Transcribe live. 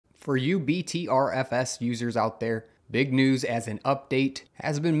For you BTRFS users out there, big news as an update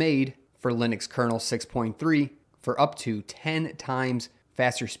has been made for Linux Kernel 6.3 for up to 10 times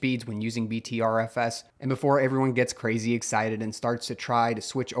faster speeds when using BTRFS. And before everyone gets crazy excited and starts to try to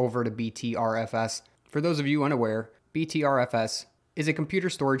switch over to BTRFS, for those of you unaware, BTRFS is a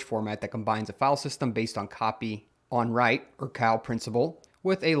computer storage format that combines a file system based on copy on write or cow principle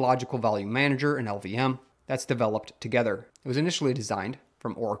with a logical value manager, an LVM, that's developed together. It was initially designed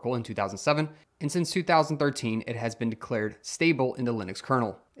from Oracle in 2007, and since 2013, it has been declared stable in the Linux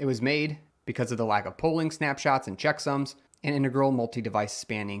kernel. It was made because of the lack of polling, snapshots, and checksums, and integral multi-device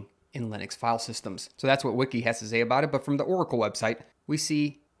spanning in Linux file systems. So that's what Wiki has to say about it, but from the Oracle website, we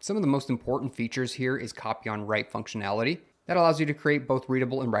see some of the most important features here is copy on write functionality. That allows you to create both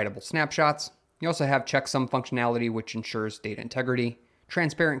readable and writable snapshots. You also have checksum functionality, which ensures data integrity,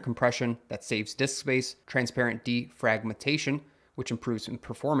 transparent compression that saves disk space, transparent defragmentation, which improves in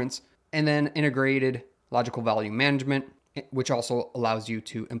performance, and then integrated logical value management, which also allows you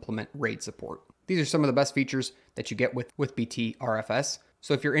to implement RAID support. These are some of the best features that you get with BTRFS.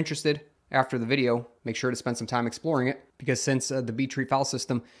 So if you're interested after the video, make sure to spend some time exploring it, because since the BTRFS file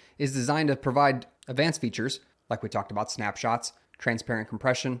system is designed to provide advanced features, like we talked about snapshots, transparent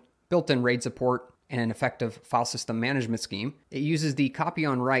compression, built-in RAID support, and an effective file system management scheme, it uses the copy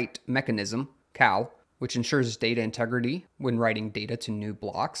on write mechanism, COW, which ensures data integrity when writing data to new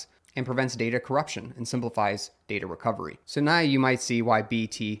blocks and prevents data corruption and simplifies data recovery. So now you might see why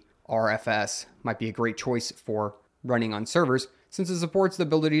BTRFS might be a great choice for running on servers, since it supports the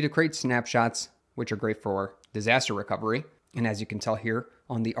ability to create snapshots, which are great for disaster recovery. And as you can tell here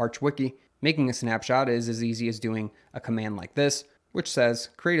on the Arch Wiki, making a snapshot is as easy as doing a command like this, which says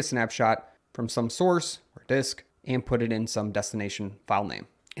create a snapshot from some source or disk and put it in some destination file name.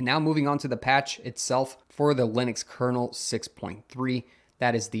 And now moving on to the patch itself for the Linux kernel 6.3,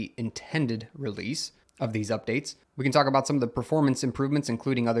 that is the intended release of these updates. We can talk about some of the performance improvements,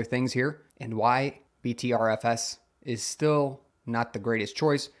 including other things here, and why BTRFS is still not the greatest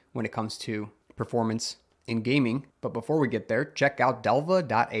choice when it comes to performance in gaming. But before we get there, check out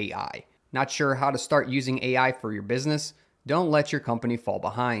Delva.ai. Not sure how to start using AI for your business? Don't let your company fall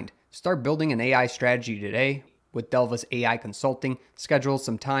behind. Start building an AI strategy today with Delva's AI Consulting. Schedule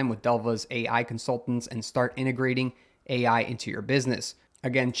some time with Delva's AI consultants and start integrating AI into your business.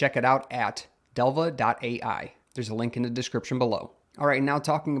 Again, check it out at Delva.ai. There's a link in the description below. All right, now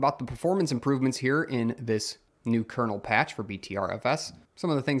talking about the performance improvements here in this new kernel patch for BTRFS. Some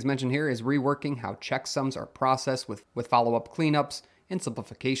of the things mentioned here is reworking how checksums are processed with follow-up cleanups and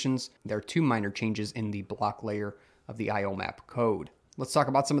simplifications. There are two minor changes in the block layer of the IO map code. Let's talk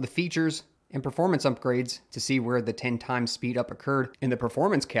about some of the features and performance upgrades to see where the 10 times speed up occurred. In the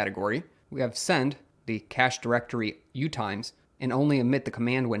performance category, we have send the cache directory utimes and only omit the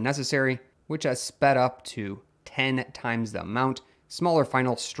command when necessary, which has sped up to 10 times the amount. Smaller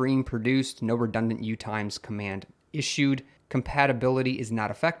final stream produced, no redundant utimes command issued. Compatibility is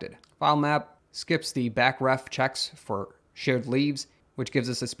not affected. File map skips the backref checks for shared leaves, which gives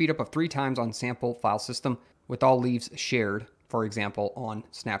us a speed up of 3 times on sample file system with all leaves shared, for example, on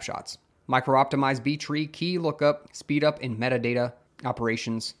snapshots. Micro-optimized B-tree key lookup, speed up in metadata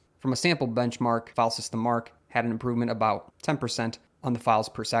operations from a sample benchmark file system mark had an improvement about 10% on the files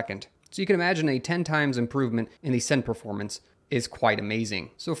per second. So you can imagine a 10 times improvement in the send performance is quite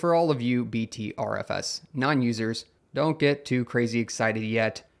amazing. So for all of you BTRFS non-users, don't get too crazy excited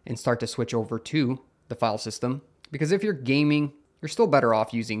yet and start to switch over to the file system, because if you're gaming, you're still better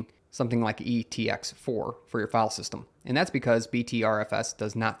off using something like ETX4 for your file system. And that's because BTRFS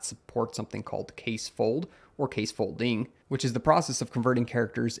does not support something called case fold or case folding, which is the process of converting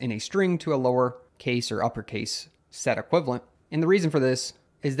characters in a string to a lower case or uppercase set equivalent. And the reason for this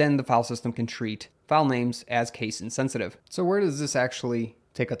is then the file system can treat file names as case insensitive. So where does this actually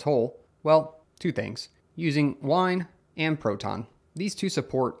take a toll? Well, two things. Using Wine and Proton. These two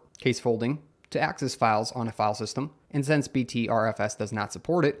support case folding to access files on a file system, and since BTRFS does not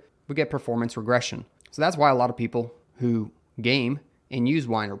support it, we get performance regression. So that's why a lot of people who game and use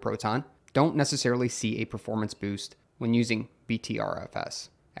Wine or Proton don't necessarily see a performance boost when using BTRFS.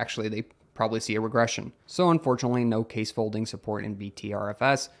 Actually, they probably see a regression. So unfortunately, no case folding support in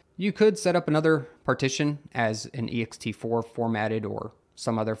BTRFS. You could set up another partition as an ext4 formatted or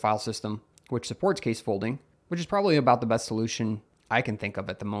some other file system which supports case folding, which is probably about the best solution I can think of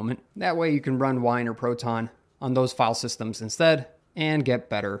at the moment. That way you can run Wine or Proton on those file systems instead and get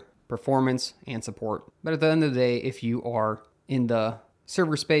better performance and support. But at the end of the day, if you are in the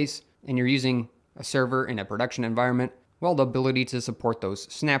server space and you're using a server in a production environment, well, the ability to support those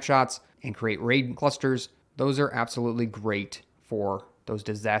snapshots and create RAID clusters, those are absolutely great for those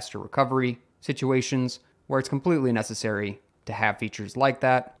disaster recovery situations where it's completely necessary to have features like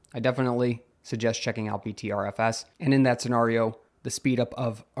that, I definitely suggest checking out BTRFS. And in that scenario, the speed up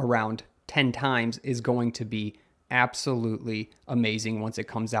of around 10 times is going to be absolutely amazing once it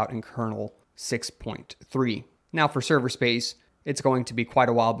comes out in kernel 6.3. Now for server space, it's going to be quite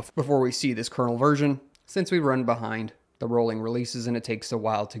a while before we see this kernel version, since we run behind the rolling releases and it takes a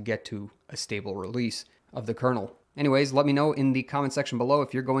while to get to a stable release of the kernel. Anyways, let me know in the comment section below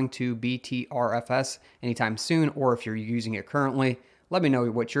if you're going to BTRFS anytime soon or if you're using it currently. Let me know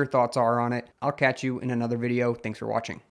what your thoughts are on it. I'll catch you in another video. Thanks for watching.